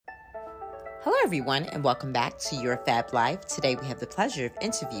Hello, everyone, and welcome back to Your Fab Life. Today, we have the pleasure of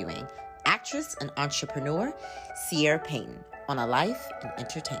interviewing actress and entrepreneur Ciara Payton on a life in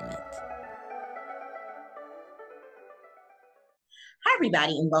entertainment. Hi,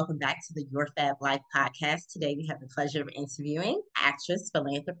 everybody, and welcome back to the Your Fab Life podcast. Today, we have the pleasure of interviewing actress,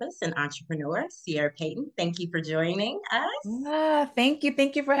 philanthropist, and entrepreneur Ciara Payton. Thank you for joining us. Thank you.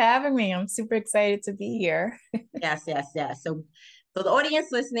 Thank you for having me. I'm super excited to be here. Yes. So the audience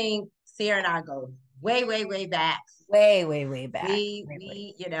listening, Ciara and I go way, way, way back. Way back.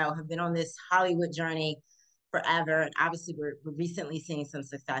 We have been on this Hollywood journey forever, and obviously we're recently seeing some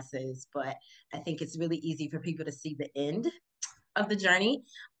successes, but I think it's really easy for people to see the end of the journey,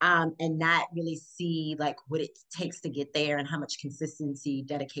 and not really see like what it takes to get there and how much consistency,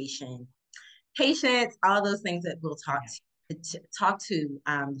 dedication, patience, all those things that we'll talk to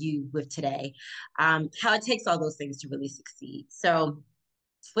you with today, how it takes all those things to really succeed. So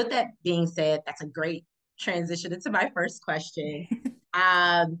with that being said, that's a great transition into my first question.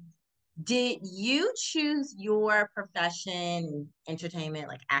 Um, did you choose your profession, entertainment,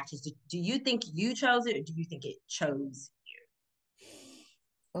 like actors? Do you think you chose it, or do you think it chose?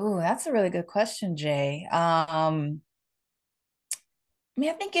 Oh, that's a really good question, Jay. I mean,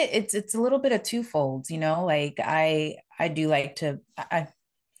 I think it's a little bit of twofold, like I do like to I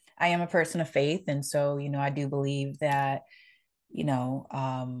am a person of faith, and so, I do believe that, you know,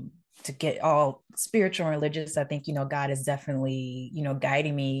 um, to get all spiritual and religious, I think, God is definitely,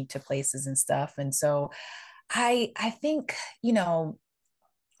 guiding me to places and stuff. And so I think,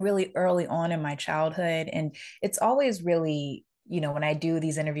 really early on in my childhood. And it's always really, when I do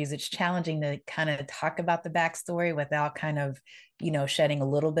these interviews, it's challenging to kind of talk about the backstory without kind of, shedding a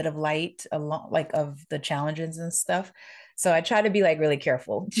little bit of light along like of the challenges and stuff. So I try to be like really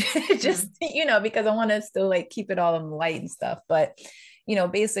careful, just, Mm-hmm. because I want to still like keep it all in light and stuff. But,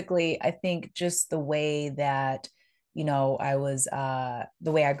 basically, I think just the way that, I was,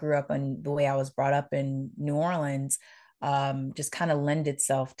 the way I grew up and the way I was brought up in New Orleans, just kind of lend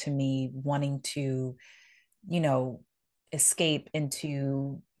itself to me wanting to, you know, escape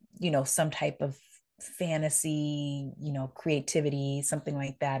into, some type of fantasy, creativity, something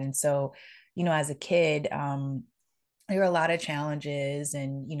like that. And so, as a kid, there were a lot of challenges,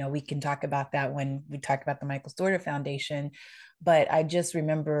 and we can talk about that when we talk about the Michael Storter Foundation. But I just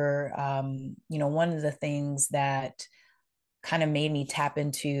remember, one of the things that kind of made me tap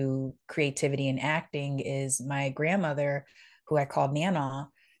into creativity and acting is my grandmother, who I called Nana.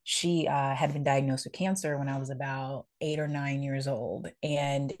 She had been diagnosed with cancer when I was about 8 or 9 years old.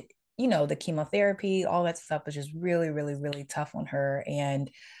 And, the chemotherapy, all that stuff was just really, really, really tough on her.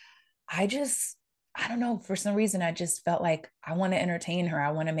 And I just, I don't know, for some reason, I just felt like I want to entertain her. I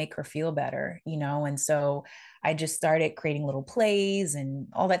want to make her feel better, And so I just started creating little plays and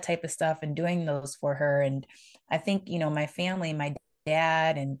all that type of stuff and doing those for her. And I think, my family, my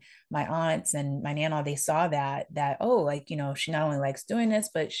dad and my aunts and my nana, they saw that, oh, like, she not only likes doing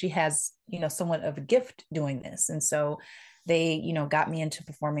this, but she has, somewhat of a gift doing this. And so they, got me into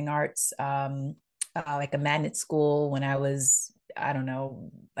performing arts, like a magnet school when I was, I don't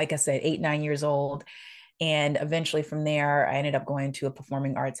know, like I said, 8, 9 years old. And eventually from there, I ended up going to a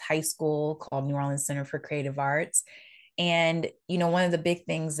performing arts high school called New Orleans Center for Creative Arts. And, one of the big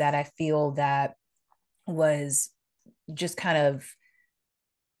things that I feel that was just kind of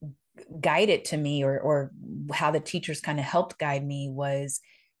guided to me, or how the teachers kind of helped guide me, was,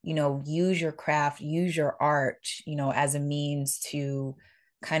 use your craft, use your art, as a means to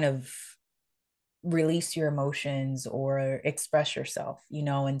kind of release your emotions or express yourself,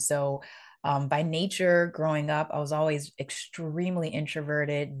 And so, by nature, growing up, I was always extremely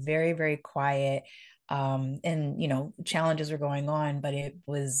introverted, very, very quiet. And, challenges were going on, but it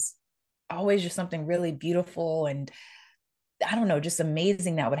was always just something really beautiful. And I don't know, just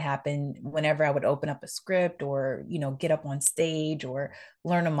amazing that would happen whenever I would open up a script or, get up on stage or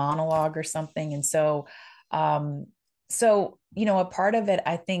learn a monologue or something. And so, um, a part of it,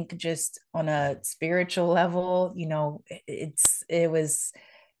 I think, just on a spiritual level, it was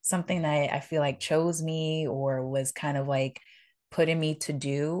something that I feel like chose me or was kind of like putting me to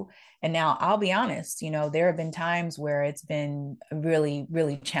do. And now I'll be honest, there have been times where it's been really,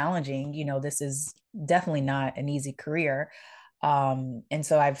 really challenging. This is definitely not an easy career. And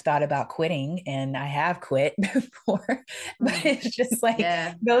so I've thought about quitting, and I have quit before, but Mm. it's just like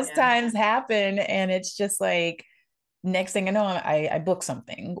Yeah, those yeah. times happen. And it's just like, next thing I know, I book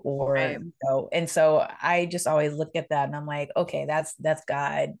something, or, Right. and so I just always look at that and I'm like, okay, that's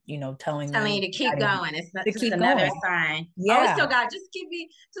God, telling Telling you me, to keep guiding going. It's not me to just keep another going. sign. Oh, it's Yeah. still God. Just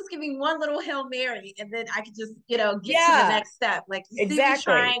give me one little Hail Mary, and then I could just, get to the Yeah, next step. Like, you see me exactly.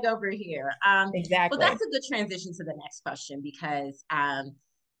 trying over here. Well, that's Exactly. a good transition to the next question because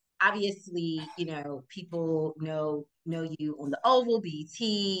obviously, people know you on the Oval,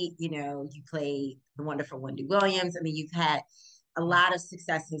 BT. You play the wonderful Wendy Williams. I mean, you've had a lot of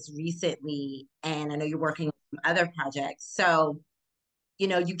successes recently, and I know you're working on other projects. So, you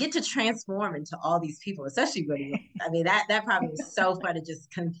get to transform into all these people, especially Wendy Williams. I mean, that probably was so fun to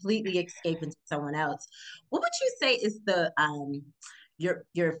just completely escape into someone else. What would you say is the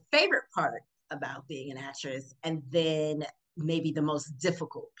your favorite part about being an actress, and then maybe the most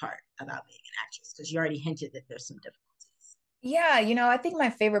difficult part about being an actress? Because you already hinted that there's some difficulties. Yeah, I think my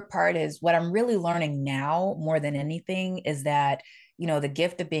favorite part is what I'm really learning now more than anything is that, the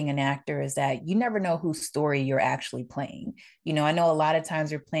gift of being an actor is that you never know whose story you're actually playing. I know a lot of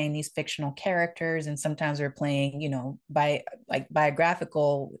times we're playing these fictional characters, and sometimes we're playing, by like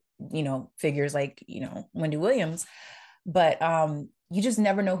biographical, figures like, Wendy Williams, but you just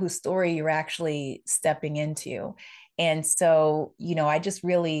never know whose story you're actually stepping into. And so,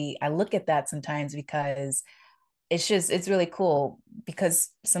 I look at that sometimes because it's really cool, because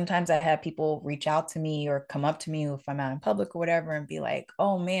sometimes I have people reach out to me or come up to me if I'm out in public or whatever and be like,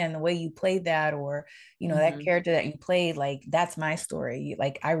 oh man, the way you played that, or that Mm-hmm. character that you played, like that's my story,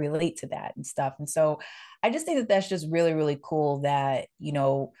 like I relate to that and stuff. And so I just think that that's just really, really cool that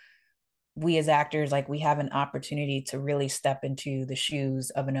we as actors, like, we have an opportunity to really step into the shoes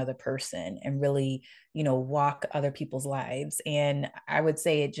of another person and really walk other people's lives. And I would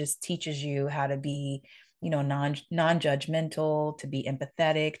say it just teaches you how to be non-judgmental, to be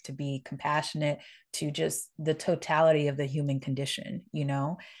empathetic, to be compassionate, to just the totality of the human condition.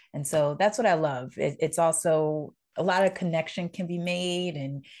 And so that's what I love. It's also a lot of connection can be made,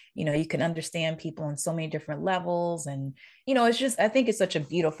 and you can understand people on so many different levels. And it's just, I think it's such a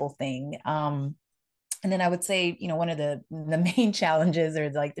beautiful thing. And then I would say, one of the main challenges,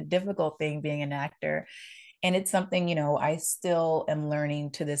 or like the difficult thing being an actor, and it's something I still am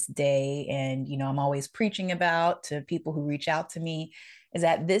learning to this day, and I'm always preaching about to people who reach out to me, is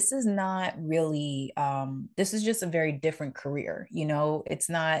that this is not really this is just a very different career. It's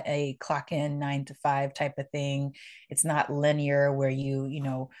not a clock in 9 to 5 type of thing. It's not linear where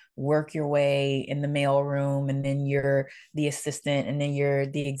you work your way in the mailroom, and then you're the assistant, and then you're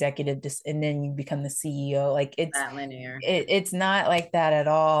the executive, and then you become the CEO. Like, That linear. it's not like that at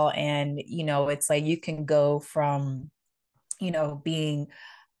all. And it's like you can go from being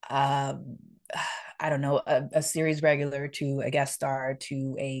um I don't know, a series regular to a guest star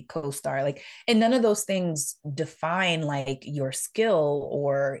to a co-star, like, and none of those things define like your skill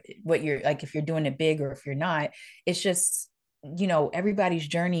or what you're like, if you're doing it big or if you're not. It's just everybody's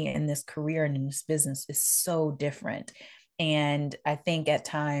journey in this career and in this business is so different. And I think at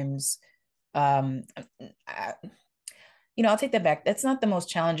times, um I, I'll take that back. That's not the most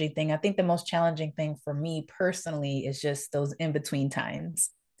challenging thing. I think the most challenging thing for me personally is just those in between times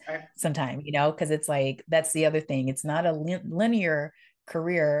Right. sometime, because it's like, that's the other thing. It's not a linear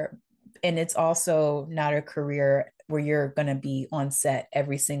career. And it's also not a career where you're going to be on set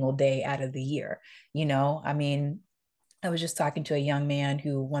every single day out of the year. I mean, I was just talking to a young man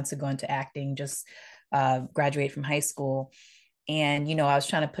who wants to go into acting, just graduate from high school. And, I was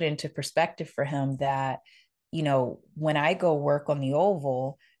trying to put into perspective for him that, when I go work on the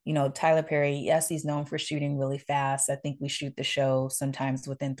Oval, Tyler Perry, yes, he's known for shooting really fast. I think we shoot the show sometimes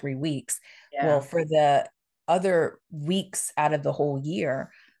within 3 weeks. Well, Yeah. for the other weeks out of the whole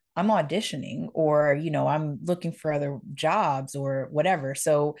year, I'm auditioning, or, I'm looking for other jobs or whatever.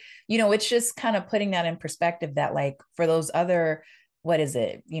 So, it's just kind of putting that in perspective that, like, for those other, what is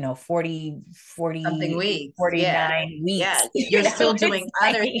it, 40, Something weeks. Yeah. 49 Yeah. weeks, You're still it's doing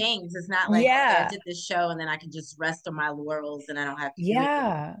other like, things. It's not like, okay, I yeah, did this show and then I can just rest on my laurels and I don't have to do anything.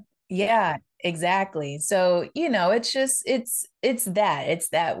 yeah, Yeah. yeah, exactly. So, it's just, it's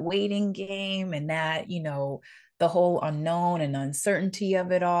that waiting game, and that, the whole unknown and uncertainty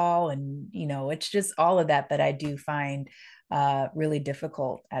of it all. And, it's just all of that I do find really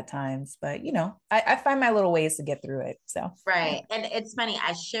difficult at times. But, I find my little ways to get through it. So, yeah. Right. And it's funny,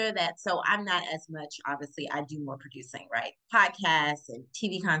 I share that. So I'm not as much, obviously, I do more producing, right? Podcasts and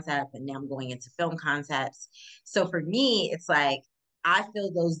TV concept, and now I'm going into film concepts. So for me, it's like I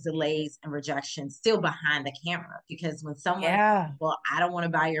feel those delays and rejections still behind the camera because when someone, Yeah. well, I don't want to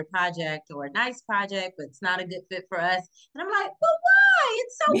buy your project or a nice project, but it's not a good fit for us. And I'm like, but why?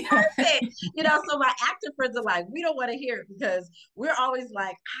 it's so perfect. You know, so my actor friends are like, we don't want to hear it because we're always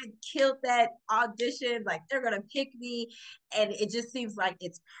like, I killed that audition. Like they're going to pick me. And it just seems like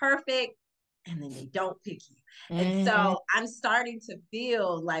it's perfect. And then they don't pick you. And Mhm. so I'm starting to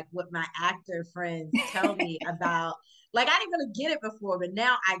feel like what my actor friends tell me about, like I didn't really get it before, but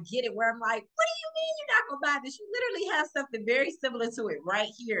now I get it where I'm like, what do you mean you're not gonna buy this? You literally have something very similar to it right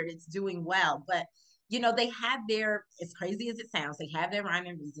here and it's doing well. But you know, they have their, as crazy as it sounds, they have their rhyme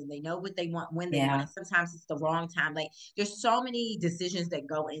and reason. They know what they want when they want Yeah. it. Sometimes it's the wrong time. Like there's so many decisions that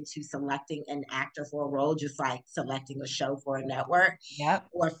go into selecting an actor for a role, just like selecting a show for a network Yep.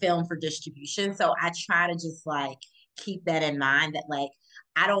 or film for distribution. So I try to just like keep that in mind that like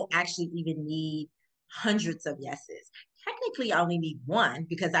I don't actually even need hundreds of yeses. Technically, I only need one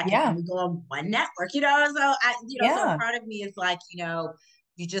because I can Yeah. only go on one network, you know. So so Yeah. part of me is like,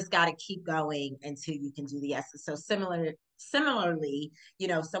 you just got to keep going until you can do the yeses. So similarly,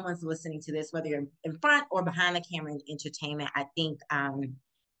 if someone's listening to this, whether you're in front or behind the camera in entertainment, I think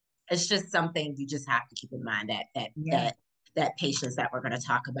it's just something you just have to keep in mind Yeah. that patience that we're going to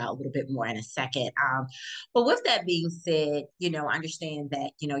talk about a little bit more in a second. But with that being said, I understand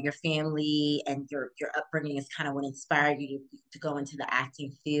that your family and your upbringing is kind of what inspired you to go into the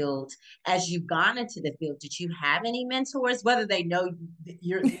acting field. As you've gone into the field, did you have any mentors, whether they know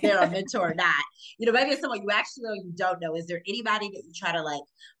they're a mentor or not? Maybe it's someone you actually know you don't know. Is there anybody that you try to like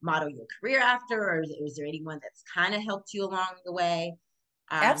model your career after, or is there anyone that's kind of helped you along the way?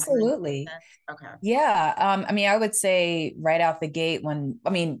 During the Absolutely. process? Okay. Yeah. I mean, I would say right out the gate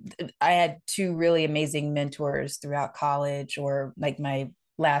I had two really amazing mentors throughout college or like my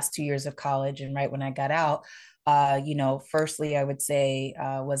last 2 years of college and right when I got out. Firstly, I would say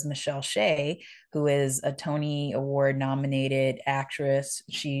was Michelle Shea, who is a Tony Award nominated actress.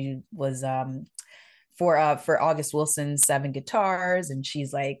 She was for August Wilson's Seven Guitars, and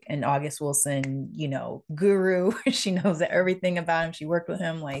she's like an August Wilson, guru. She knows everything about him. She worked with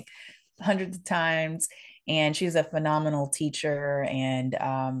him like hundreds of times, and she's a phenomenal teacher and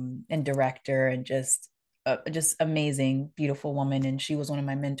director, and just amazing, beautiful woman. And she was one of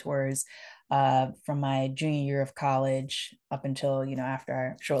my mentors from my junior year of college up until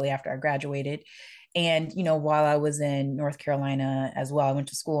shortly after I graduated. And while I was in North Carolina as well, I went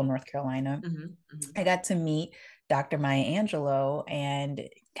to school in North Carolina. Mm-hmm, mm-hmm. I got to meet Dr. Maya Angelou and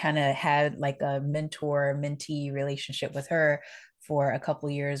kind of had like a mentor mentee relationship with her for a couple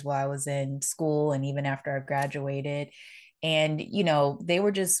years while I was in school and even after I graduated. And they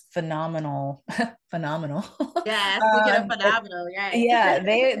were just phenomenal, phenomenal. Yeah, speaking of But phenomenal, right? yeah,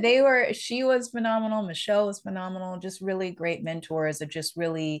 they were. She was phenomenal. Michelle was phenomenal. Just really great mentors of just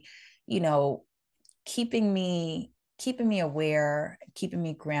really, you know, keeping me aware, keeping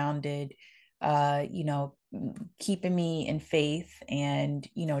me grounded, uh, you know, keeping me in faith and,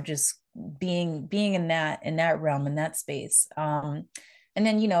 just being in that realm, in that space. And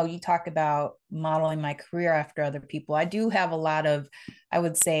then, you talk about modeling my career after other people. I do have a lot of, I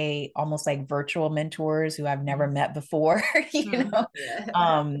would say, almost like virtual mentors who I've never met before, Yeah.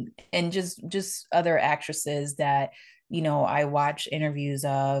 and just other actresses that I watch interviews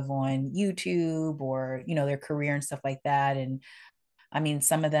of on YouTube or, their career and stuff like that. And I mean,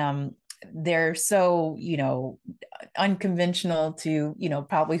 some of them, they're so, unconventional to,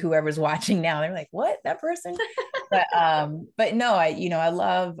 probably whoever's watching now. They're like, what, that person? But no, I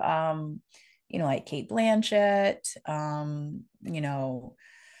love, like Kate Blanchett,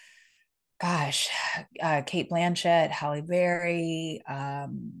 gosh, Kate Blanchett, Halle Berry,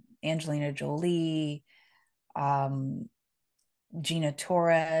 Angelina Jolie, um, Gina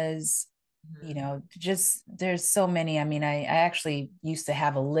Torres, Mhm. just there's so many. I mean, I actually used to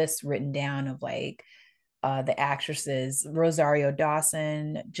have a list written down of like the actresses, Rosario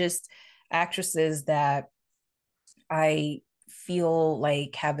Dawson, just actresses that I feel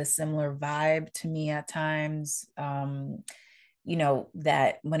like have a similar vibe to me at times.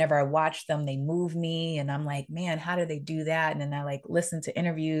 That whenever I watch them, they move me, and I'm like, man, how do they do that? And then I like listen to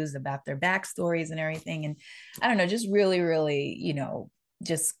interviews about their backstories and everything. And I don't know, just really, really,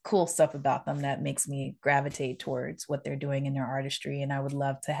 just cool stuff about them that makes me gravitate towards what they're doing in their artistry. And I would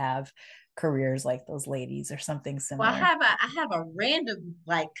love to have careers like those ladies or something Well, similar. I have a random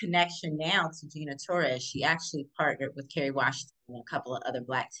like connection now to Gina Torres. She actually partnered with Kerry Washington and a couple of other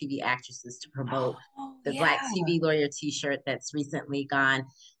Black TV actresses to promote Oh, the Black yeah. TV Lawyer T-shirt that's recently gone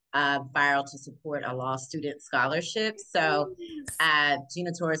viral to support a law student scholarship. So Yes.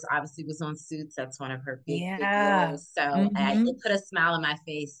 Gina Torres obviously was on Suits. That's one of her big Yeah. roles. So it Mm-hmm. put a smile on my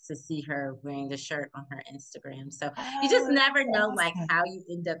face to see her wearing the shirt on her Instagram. So you Oh, just that's never know like awesome. how you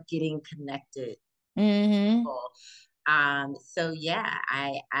end up getting connected. Mm-hmm. People. So yeah,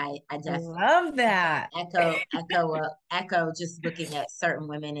 I I definitely love that. echo just looking at certain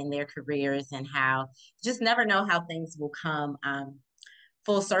women in their careers and how just never know how things will come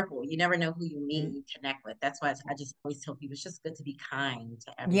full circle. You never know who you meet and you connect with. That's why I just always tell people it's just good to be kind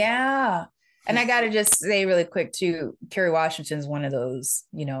to everybody. Yeah. And I Just got to just say really quick too, Kerry Washington's one of those,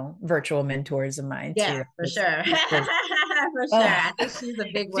 virtual mentors of mine yeah, too. for sure. For sure. Oh, I think she's a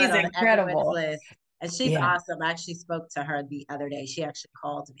big she's one on everyone's incredible. list. And she's Yeah. awesome. I actually spoke to her the other day. She actually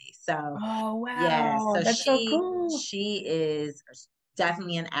called me. So Oh, yeah, wow. so That's so cool. she is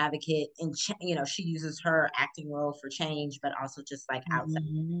definitely an advocate and she uses her acting role for change, but also just like outside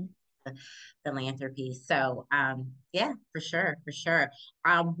Mhm. philanthropy. So yeah, for sure.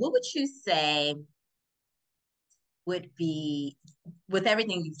 What would you say would be with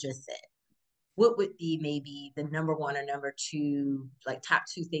everything you've just said? What would be maybe the number one or number two, like top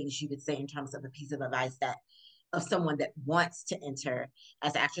two things you would say in terms of a piece of advice that of someone that wants to enter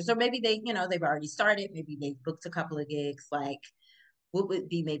as actors, or maybe they, they've already started, maybe they've booked a couple of gigs, like what would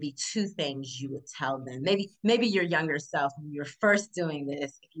be maybe two things you would tell them? Maybe your younger self when you're first doing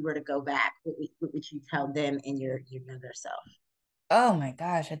this, if you were to go back, what would you tell them in your younger self? Oh my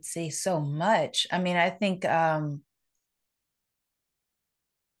gosh, I'd say so much. I mean, I think,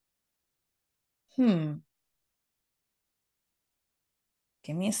 hmm,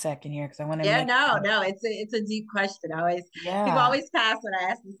 give me a second here because I want to Yeah, make no, sure. no, it's a deep question. I always People Yeah. always pass when I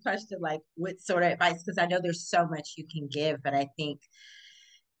ask this question, like what sort of advice, because I know there's so much you can give, but I think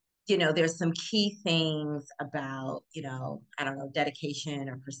there's some key things about, I don't know, dedication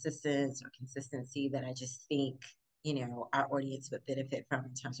or persistence or consistency that I just think, our audience would benefit from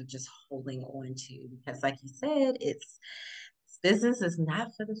in terms of just holding on to. Because, like you said, business is not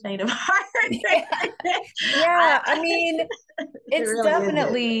for the faint of heart. Yeah. I mean, It it's really isn't.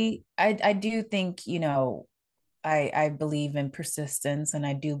 definitely, I do think, I believe in persistence and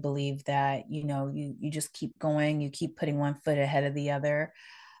I do believe that, you just keep going, you keep putting one foot ahead of the other.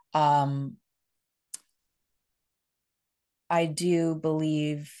 Um, I do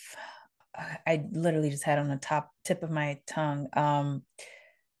believe I literally just had on the top tip of my tongue.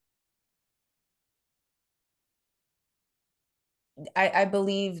 I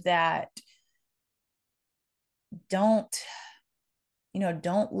believe that don't,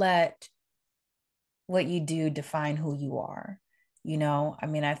 don't let what you do define who you are. I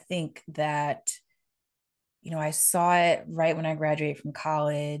mean, I think that, I saw it right when I graduated from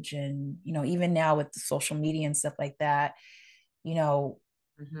college and, even now with the social media and stuff like that, you know,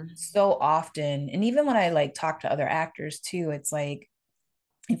 Mhm. so often, and even when I like talk to other actors too, it's like,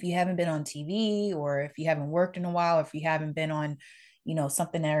 if you haven't been on TV or if you haven't worked in a while, if you haven't been on,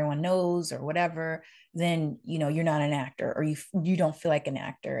 something that everyone knows or whatever, then, you're not an actor or you don't feel like an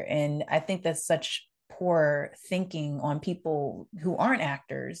actor. And I think that's such poor thinking on people who aren't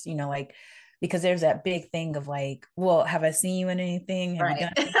actors, like, because there's that big thing of like, well, have I seen you in anything? Have you Right.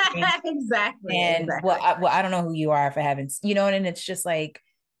 done anything? Exactly. And well, Exactly. I don't know who you are if I haven't, and it's just like,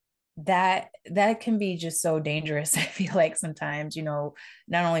 that can be just so dangerous. I feel like sometimes, not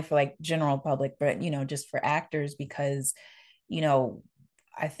only for like general public, but just for actors, because you know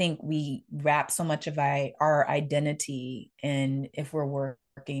I think we wrap so much of our identity in if we're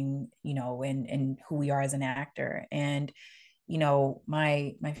working, and who we are as an actor. And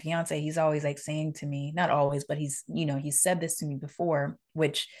my fiance, he's always like saying to me, not always, but he's said this to me before,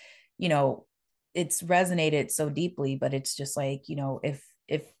 which you know it's resonated so deeply. But it's just like, if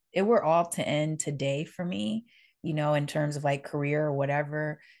it were all to end today for me, in terms of like career or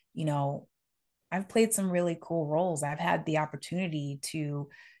whatever, you know I've played some really cool roles. I've had the opportunity to,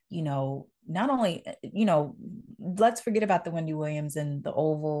 not only, let's forget about the Wendy Williams and the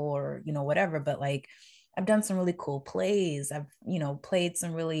Oval or, whatever, but like I've done some really cool plays. I've, played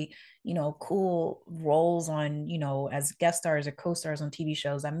some really, cool roles on, as guest stars or co-stars on TV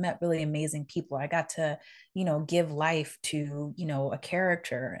shows. I met really amazing people. I got to, give life to, a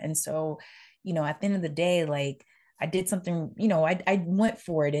character. And so, at the end of the day, like, I did something, I went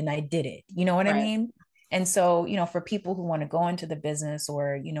for it and I did it. You know what I Right. mean? And so, for people who want to go into the business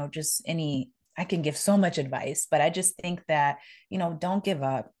or, just I can give so much advice, but I just think that, don't give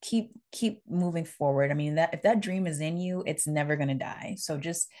up. Keep moving forward. I mean, that if that dream is in you, it's never going to die. So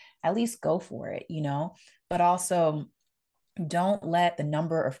just at least go for it, but also don't let the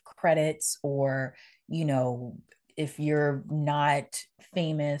number of credits or, you know, if you're not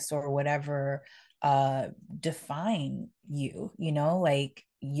famous or whatever, uh define you, like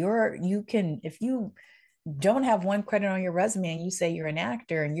you can, if you don't have one credit on your resume and you say you're an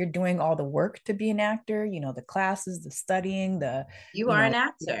actor and you're doing all the work to be an actor, the classes, the studying, the You you are know an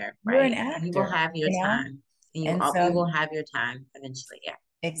actor, you're an right? And you will actor, have your time. And And you so will have your time eventually. Yeah.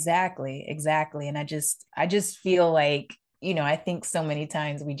 exactly. And I just feel like, I think so many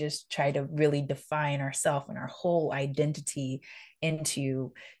times we just try to really define ourselves and our whole identity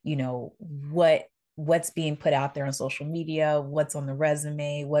into, what's being put out there on social media, what's on the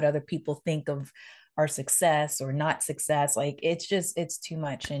resume, what other people think of our success or not success. Like it's too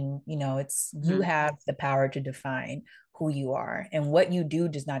much. And it's you Mhm. have the power to define who you are, and what you do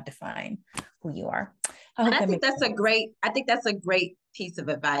does not define who you are. I And hope that makes sense. I think that's a great piece of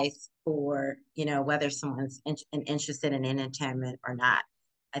advice for, whether someone's interested in entertainment or not.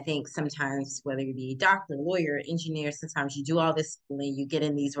 I think sometimes, whether you be a doctor, lawyer, engineer, sometimes you do all this schooling, you get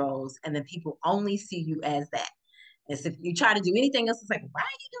in these roles, and then people only see you as that. And so if you try to do anything else, it's like, why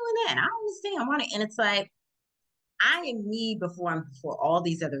are you doing that? And I don't understand. I want it. And it's like, I am me before I'm before all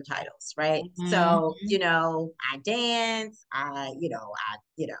these other titles, right? So, Mhm. I dance,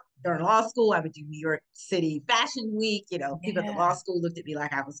 during law school, I would do New York City Fashion Week. People at the law Yeah. school looked at me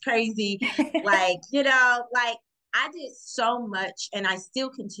like I was crazy. Like I did so much and I still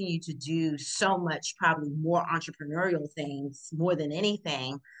continue to do so much, probably more entrepreneurial things more than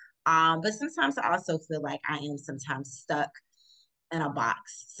anything. But sometimes I also feel like I am sometimes stuck in a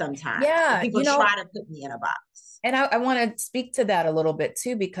box sometimes. And Yeah, people try to put me in a box. and I want to speak to that a little bit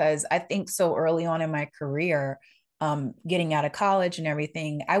too, because I think so early on in my career, getting out of college and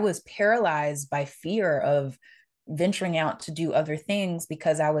everything, I was paralyzed by fear of venturing out to do other things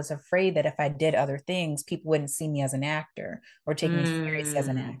because I was afraid that if I did other things, people wouldn't see me as an actor or take me serious as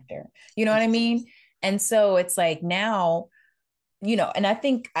an Mm, actor. You know what I mean? And so it's like now, and I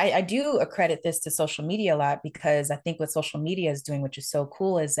think I do accredit this to social media a lot, because I think what social media is doing, which is so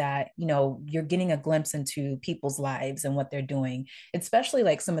cool, is that, you're getting a glimpse into people's lives and what they're doing, especially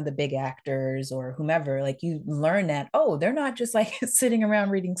like some of the big actors or whomever. Like you learn that, oh, they're not just like sitting around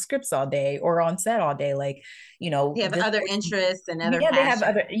reading scripts all day or on set all day. Like, they have this other interests and other yeah, they have passions.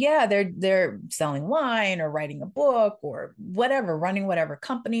 other, yeah, they're selling wine or writing a book or whatever, running whatever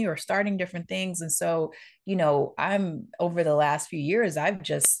company or starting different things. And so, I'm over the last few years, I've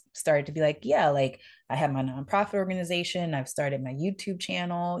just started to be like, yeah, like I have my nonprofit organization, I've started my YouTube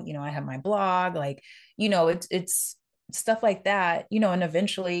channel, I have my blog, like, it's stuff like that, and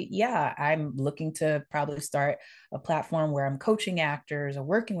eventually, yeah, I'm looking to probably start a platform where I'm coaching actors or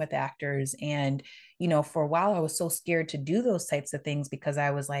working with actors. And for a while I was so scared to do those types of things because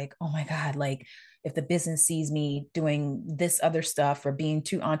I was like, oh my God, like if the business sees me doing this other stuff or being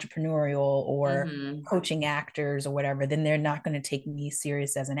too entrepreneurial or Mm-hmm. coaching actors or whatever, then they're not going to take me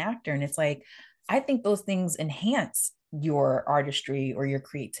serious as an actor. And it's like, I think those things enhance your artistry or your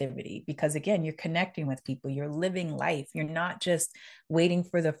creativity, because again, you're connecting with people, you're living life, you're not just waiting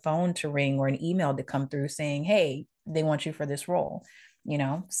for the phone to ring or an email to come through saying, hey, they want you for this role,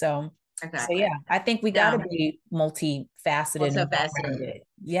 so Exactly. yeah, I think we got to No, be multifaceted and multifaceted. well-rounded.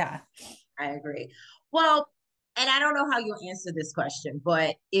 Yeah. I agree. Well, and I don't know how you'll answer this question,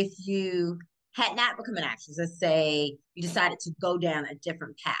 but if you had not become an actress, let's say you decided to go down a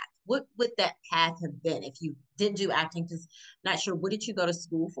different path, what would that path have been if you did do acting? Because not sure, what did you go to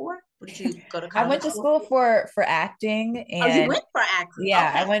school for? What did you go to I college went to for? school for acting, Oh, you and went for acting.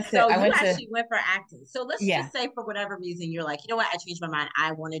 yeah, I Okay. went to So I you went to actually went for acting. So let's yeah. just say for whatever reason, you're like, you know what? I changed my mind.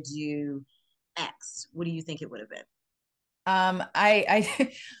 I want to do X. What do you think it would have been?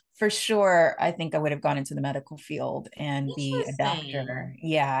 I for sure, I think I would have gone into the medical field and be a Interesting. doctor.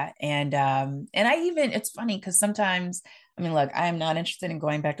 Yeah. And I even, it's funny because sometimes, I mean, look, I am not interested in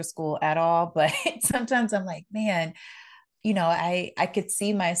going back to school at all, but sometimes I'm like, man, I could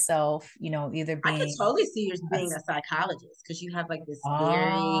see myself, either I could being totally see you as a, being a psychologist because you have like this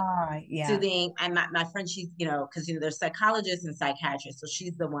very yeah. soothing. And my friend, she's, because, there's psychologists and psychiatrists. So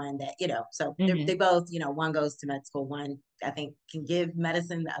she's the one that, so they Hmm. both, one goes to med school, one I think can give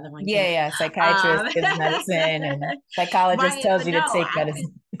medicine, the other one Yeah, can't. yeah. Psychiatrist gives medicine and psychologist Right. tells But you no, to take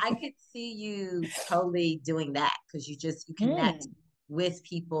medicine. I could see you totally doing that because you connect Mm. with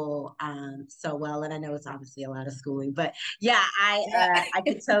people so well. And I know it's obviously a lot of schooling, but yeah, Yeah. I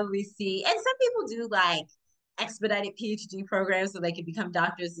could totally see. And some people do like expedited PhD programs so they can become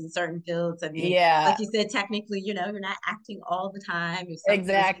doctors in certain fields. I mean, like Yeah, you said, technically, you're not acting all the time. If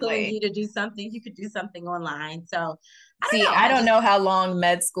something is pulling you exactly. to do something, you could do something online. So I See, don't know. I don't know how long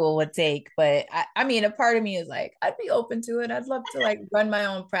med school would take, but I mean, a part of me is like, I'd be open to it. I'd love to like run my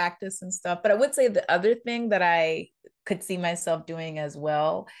own practice and stuff. But I would say the other thing that I could see myself doing as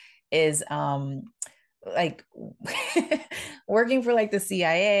well is like working for like the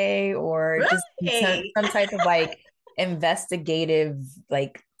CIA or just Really? some type of like investigative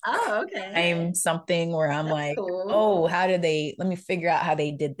like Oh, okay. I'm something where I'm That's like, cool. oh, let me figure out how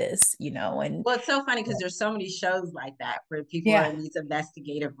they did this, and Well, it's so funny because there's so many shows like that where people are yeah, in these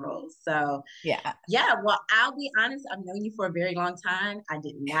investigative roles. So yeah. yeah, well, I'll be honest. I've known you for a very long time. I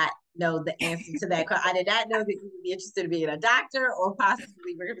did not know the answer to that. I did not know that you would be interested in being a doctor or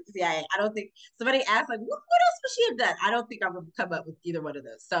possibly working for the CIA. I don't think somebody asked like, what else would she have done? I don't think I would come up with either one of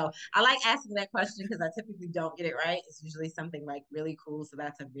those. So I like asking that question because I typically don't get it right. It's usually something like really cool. So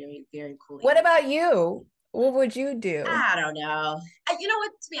that's a very, very cool What answer. about you? What would you do? I don't know. You know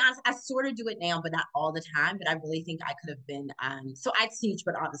what? To be honest, I sort of do it now, but not all the time. But I really think I could have been. So I teach,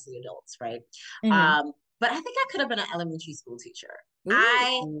 but obviously adults, right? Hmm. But I think I could have been an elementary school teacher.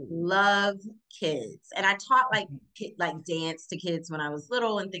 I Ooh. love kids, and I taught like dance to kids when I was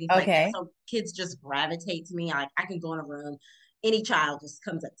little and things like that. Okay. So kids just gravitate to me. Like I can go in a room, any child just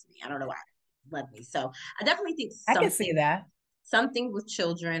comes up to me. I don't know why, love me. So I definitely think I can see that. something with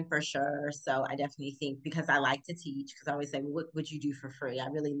children for sure. So I definitely think because I like to teach, because I always say, well, what would you do for free? I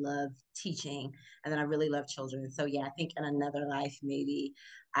really love teaching and then I really love children. So yeah, I think in another life, maybe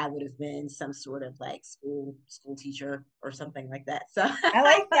I would have been some sort of like school teacher or something like that. So I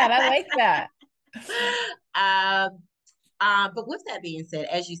like that. I like that. um but with that being said,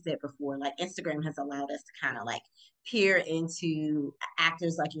 as you said before, like Instagram has allowed us to kind of like peer into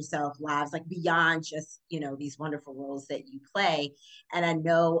actors like yourself lives, like beyond just, these wonderful roles that you play. And I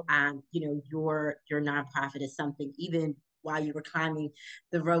know, your nonprofit is something, even while you were climbing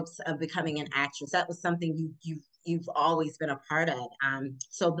the ropes of becoming an actress, that was something you've always been a part of.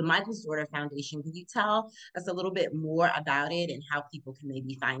 So the Michael's Daughter Foundation, can you tell us a little bit more about it and how people can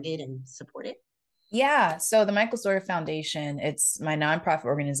maybe find it and support it? Yeah. So the Michael Sawyer Foundation, it's my nonprofit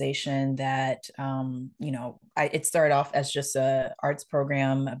organization that, it started off as just a arts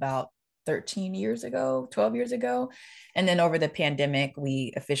program about 13 years ago, 12 years ago. And then over the pandemic,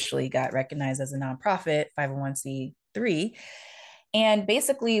 we officially got recognized as a nonprofit, 501(c)(3). And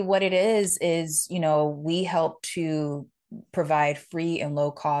basically what it is, we help to provide free and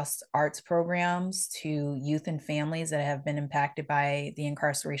low cost arts programs to youth and families that have been impacted by the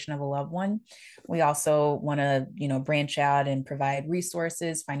incarceration of a loved one. We also want to, branch out and provide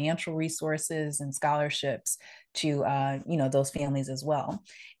resources, financial resources, and scholarships to, those families as well.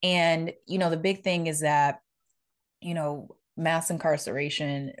 And, the big thing is that, mass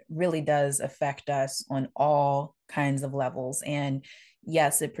incarceration really does affect us on all kinds of levels. And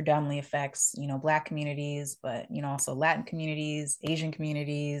yes, it predominantly affects, Black communities, but, also Latin communities, Asian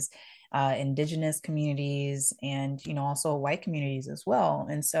communities, indigenous communities, and, also white communities as well.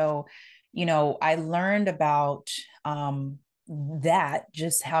 And so, I learned about that,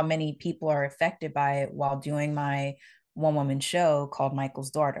 just how many people are affected by it while doing my one woman show called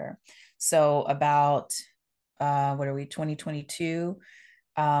Michael's Daughter. So about what are we, 2022,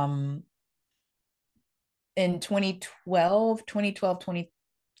 in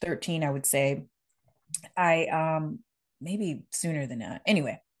 2013, I would say. I maybe sooner than that,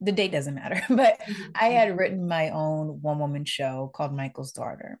 anyway, the date doesn't matter. But I had written my own one woman show called Michael's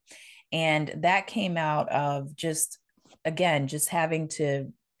Daughter, and that came out of just, again, just having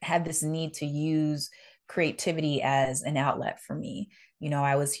to had this need to use creativity as an outlet for me.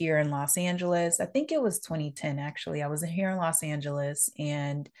 I was here in Los Angeles, I think it was 2010, actually. I was here in Los Angeles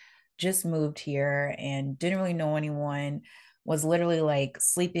and just moved here and didn't really know anyone, was literally like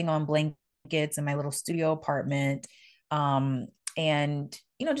sleeping on blankets in my little studio apartment. And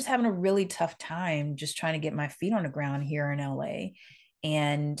just having a really tough time just trying to get my feet on the ground here in LA.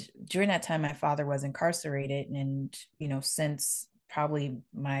 And during that time, my father was incarcerated. And, since probably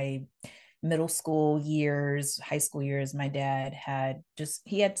my middle school years, high school years, my dad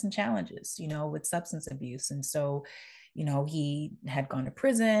he had some challenges, with substance abuse. And so, he had gone to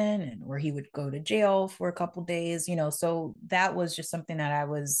prison and where he would go to jail for a couple days, so that was just something that I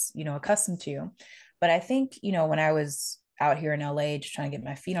was, accustomed to. But I think, when I was out here in LA just trying to get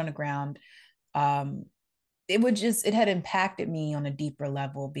my feet on the ground, um, it had impacted me on a deeper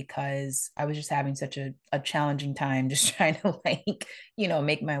level because I was just having such a challenging time just trying to like,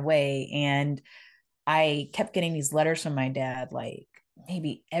 make my way. And I kept getting these letters from my dad, like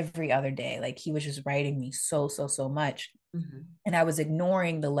maybe every other day. Like he was just writing me so much. Mm-hmm. And I was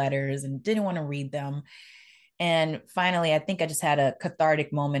ignoring the letters and didn't want to read them. And finally, I think I just had a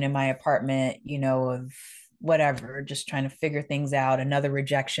cathartic moment in my apartment, of whatever, just trying to figure things out, another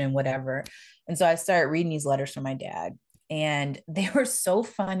rejection, whatever. And so I started reading these letters from my dad, and they were so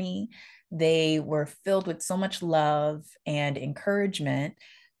funny. They were filled with so much love and encouragement,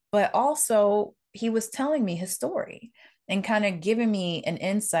 but also he was telling me his story. and kind of giving me an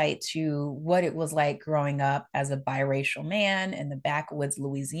insight to what it was like growing up as a biracial man in the backwoods,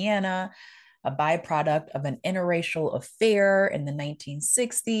 Louisiana, a byproduct of an interracial affair in the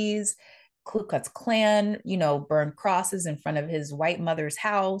 1960s. Ku Klux Klan, burned crosses in front of his white mother's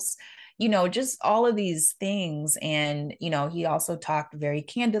house, just all of these things. And, he also talked very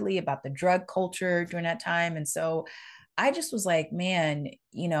candidly about the drug culture during that time. And so I just was like, man,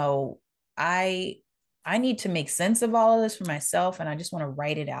 I I need to make sense of all of this for myself and I just want to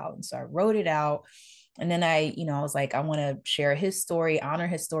write it out. And so I wrote it out. And then I was like, I want to share his story, honor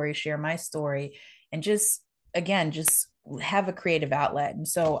his story, share my story, and just, again, just have a creative outlet. And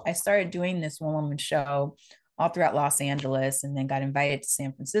so I started doing this one woman show all throughout Los Angeles, and then got invited to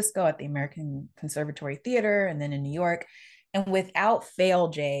San Francisco at the American Conservatory Theater, and then in New York. And without fail,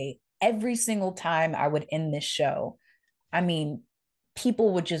 Jay, every single time I would end this show, I mean,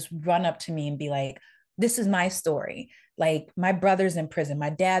 people would just run up to me and be like, this is my story. Like, my brother's in prison, my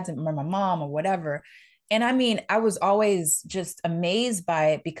dad's in, or my mom or whatever. And I mean, I was always just amazed by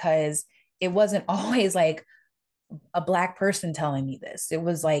it because it wasn't always like a Black person telling me this. It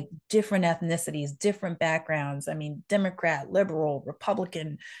was like different ethnicities, different backgrounds. I mean, Democrat, liberal,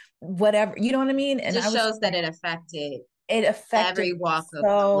 Republican, whatever, you know what I mean? And I Just was shows that it affected every walk of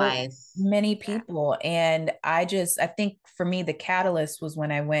so life. many Yeah. people. And I think for me, the catalyst was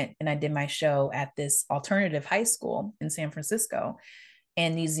when I went and I did my show at this alternative high school in San Francisco.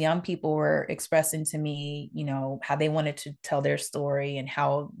 And these young people were expressing to me, how they wanted to tell their story and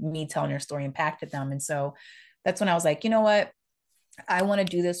how me telling their story impacted them. And so that's when I was like, you know what? I want to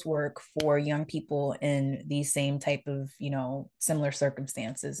do this work for young people in these same type of, similar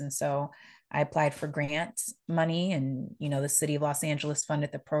circumstances. And so I applied for grant money, and, the city of Los Angeles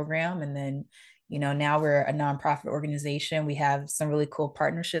funded the program. And then, now we're a nonprofit organization. We have some really cool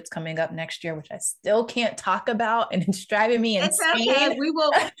partnerships coming up next year, which I still can't talk about. And it's driving me It's insane. okay. We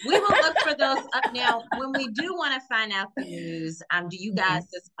will look for those up now. When we do want to find out the news, do you guys,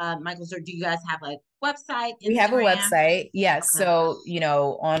 Michael, sir, do you guys have a website, We have a Instagram? website. Yes. Okay. So,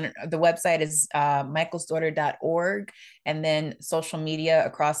 on the website is michaelsdaughter.org. And then social media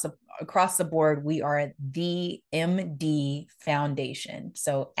across the board, we are at the MD Foundation.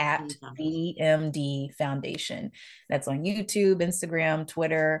 So at the MD Foundation. That's on YouTube, Instagram,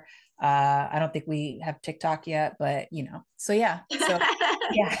 Twitter. I don't think we have TikTok yet, but so yeah. So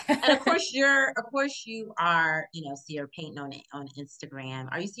yeah. And of course you are, Sierra Payton on Instagram.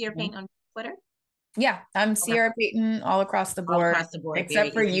 Are you Sierra Payton on Twitter? Yeah, I'm Sierra Payton all across the board,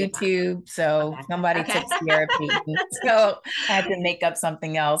 except for YouTube. So somebody took Sierra Payton. So I had to make up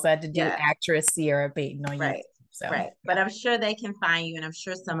something else. I had to do actress Sierra Payton on YouTube. So, right. But I'm sure they can find you, and I'm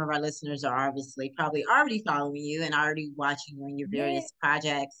sure some of our listeners are obviously probably already following you and already watching you on your various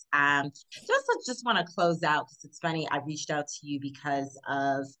projects. Just want to close out because it's funny. I reached out to you because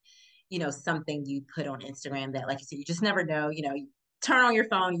of something you put on Instagram that, like you said, you just never know. You turn on your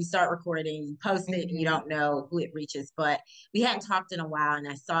phone, you start recording, you post it, and you don't know who it reaches. But we hadn't talked in a while, and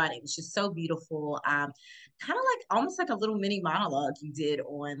I saw it. It was just so beautiful. Kind of like almost like a little mini monologue you did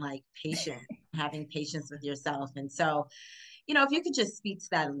on like patience, having patience with yourself. And so, if you could just speak to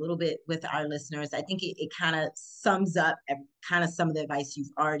that a little bit with our listeners, I think it kind of sums up kind of some of the advice you've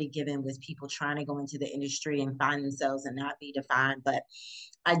already given with people trying to go into the industry and find themselves and not be defined. But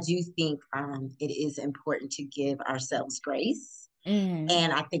I do think it is important to give ourselves grace.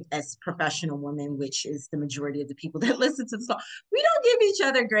 And I think as professional women, which is the majority of the people that listen to the song, we don't give each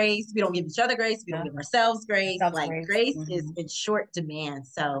other grace. We don't give each other grace. We don't give ourselves grace. Grace is in short demand.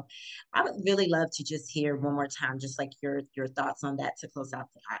 So I would really love to just hear one more time, just like your thoughts on that to close out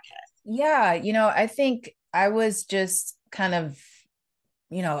the podcast. Yeah. I think I was just kind of,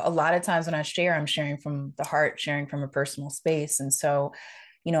 a lot of times when I share, I'm sharing from the heart, sharing from a personal space. And so,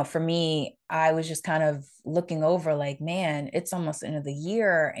 for me, I was just kind of looking over like, man, it's almost the end of the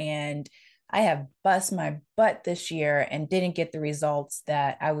year and I have bust my butt this year and didn't get the results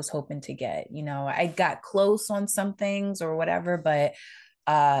that I was hoping to get. I got close on some things or whatever, but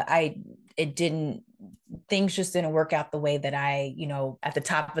things just didn't work out the way that I, at the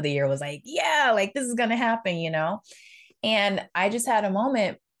top of the year was like, yeah, like this is going to happen, And I just had a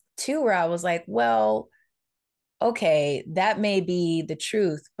moment too where I was like, well, okay, that may be the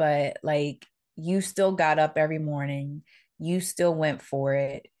truth, but like you still got up every morning, you still went for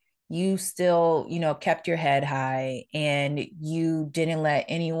it, you still, kept your head high, and you didn't let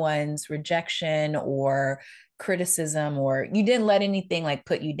anyone's rejection or criticism, or you didn't let anything like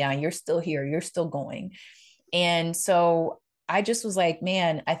put you down. You're still here, you're still going. And so I just was like,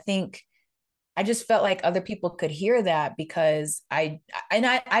 man, I think I just felt like other people could hear that because I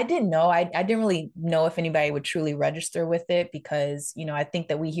didn't know, I didn't really know if anybody would truly register with it because, you know, I think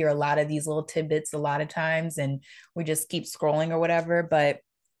that we hear a lot of these little tidbits a lot of times and we just keep scrolling or whatever. But,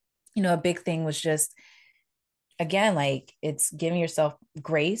 you know, a big thing was just, again, like it's giving yourself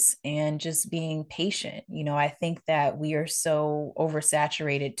grace and just being patient. You know, I think that we are so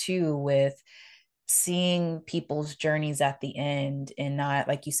oversaturated too with seeing people's journeys at the end and not,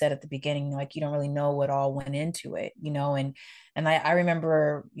 like you said at the beginning, like you don't really know what all went into it, you know. And I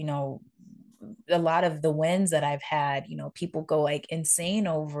remember, you know, a lot of the wins that I've had, you know, people go like insane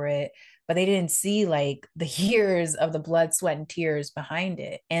over it, but they didn't see like the years of the blood, sweat, and tears behind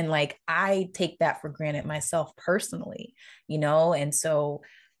it. And like I take that for granted myself personally, you know. And so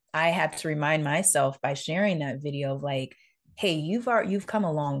I had to remind myself by sharing that video of like, hey, you've come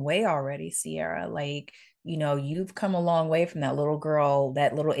a long way already, Ciara. Like, you know, you've come a long way from that little girl,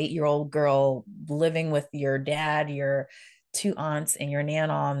 that little 8-year-old girl living with your dad, your two aunts, and your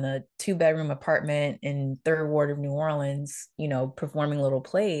nana on the 2-bedroom apartment in Third Ward of New Orleans, you know, performing little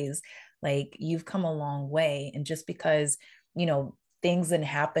plays. Like, you've come a long way. And just because, you know, things didn't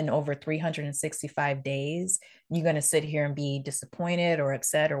happen over 365 days, you're going to sit here and be disappointed or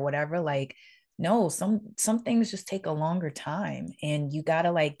upset or whatever. Like, no, some things just take a longer time, and you got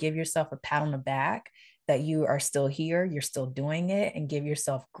to like give yourself a pat on the back that you are still here, you're still doing it, and give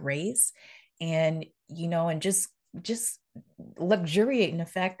yourself grace. And, you know, and just luxuriate in the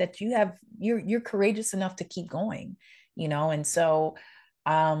fact that you're courageous enough to keep going, you know. And so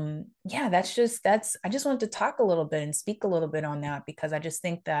yeah, that's I just wanted to talk a little bit and speak a little bit on that, because I just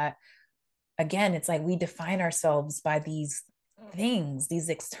think that, again, it's like we define ourselves by these things, these These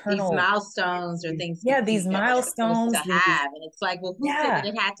external, milestones or things we yeah, think these that we're supposed to milestones, these, have. And it's like, well, who said that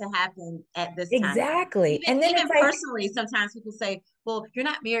yeah, it had to happen at this time? exactly. And then Even it's like, personally, sometimes people say, well, you're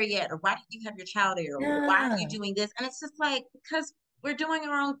not married yet, or why did you have your child here? Or why are you yeah. doing this? And it's just like, because we're doing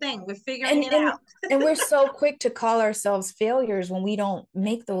our own thing. We're figuring and it and out. and we're so quick to call ourselves failures when we don't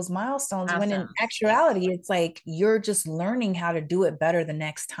make those milestones, when in Milestones. Yes. actuality it's like you're just learning how to do it better the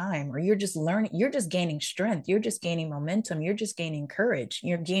next time, or you're just gaining strength, you're just gaining momentum, you're just gaining courage,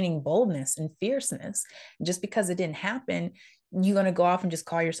 you're gaining boldness and fierceness. Just because it didn't happen, you're going to go off and just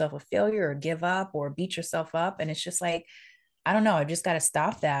call yourself a failure or give up or beat yourself up. And it's just like, I don't know. I just got to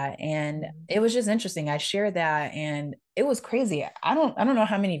stop that. And it was just interesting. I shared that and it was crazy. I don't know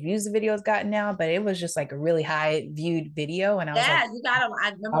how many views the video's gotten now, but it was just like a really high viewed video. And I was like, Yeah, you got I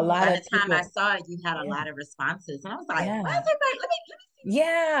a remember lot by of the time I people. saw it, you had a Yeah. lot of responses. And I was like, why is Yeah. everybody,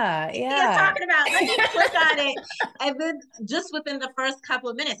 Yeah. he is Yeah. talking about. Let me click on it. And then just within the first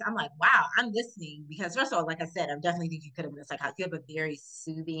couple of minutes, I'm like, wow, I'm listening. Because first of all, like I said, I definitely think you could have been like, you have a very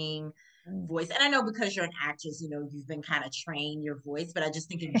soothing voice. And I know because you're an actress, you know, you've been kind of trained your voice, but I just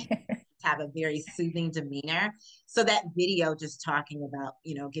think in general, you have a very soothing demeanor. So that video just talking about,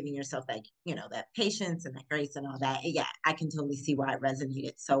 you know, giving yourself that, you know, that patience and that grace and all that. Yeah, I can totally see why it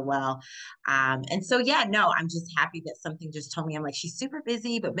resonated so well. And so, yeah, no, I'm just happy that something just told me. I'm like, she's super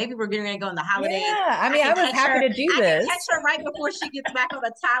busy, but maybe we're getting ready to go in the holidays. Yeah. I I mean, can I was catch happy her. to do I can catch this. her right before she gets back on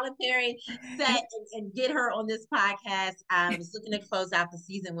a Tyler Perry set and get her on this podcast. I was looking to close out the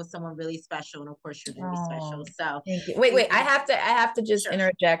season with someone really special, and of course, you're very special. Oh, So, thank you. Wait, we wait. I can, have to, just sure,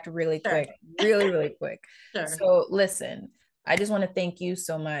 interject really sure, quick, really, really quick. sure. So listen, I just want to thank you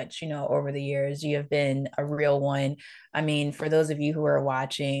so much. You know, over the years, you have been a real one. I mean, for those of you who are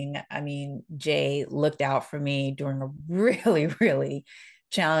watching, I mean, Jay looked out for me during a really, really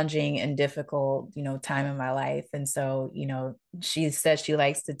challenging and difficult, you know, time in my life. And so, you know, she says she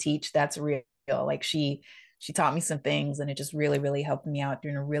likes to teach. That's real. Like she taught me some things and it just really, really helped me out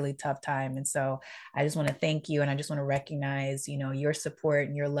during a really tough time. And so I just want to thank you. And I just want to recognize, you know, your support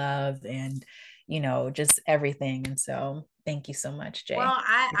and your love and, you know, just everything. And so thank you so much, Well,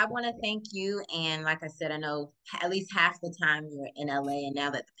 Jay. I want to thank you. And like I said, I know at least half the time you're in LA. And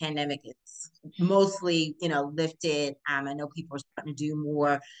now that the pandemic is mostly, you know, lifted, I know people are starting to do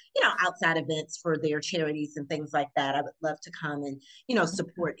more, you know, outside events for their charities and things like that. I would love to come and, you know,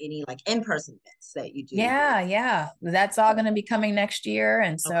 support any like in-person events that you do. Yeah, yeah. That's all going to be coming next year.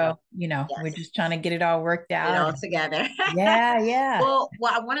 And Okay. so, you know, we're Yes. just trying to get it all worked Get it out. all And together. yeah, yeah. Well,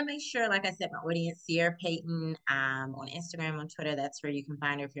 I want to make sure, like I said, my audience here, Peyton, on Instagram, on Twitter, that's where you can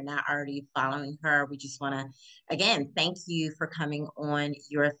find her if you're not already following her. We just want to, again, thank you for coming on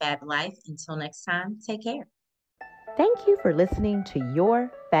Your Fab Life. Until next time, take care. Thank you for listening to Your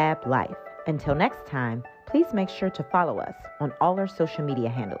Fab Life. Until next time, please make sure to follow us on all our social media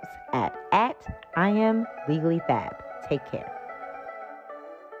handles at I am legally fab. Take care.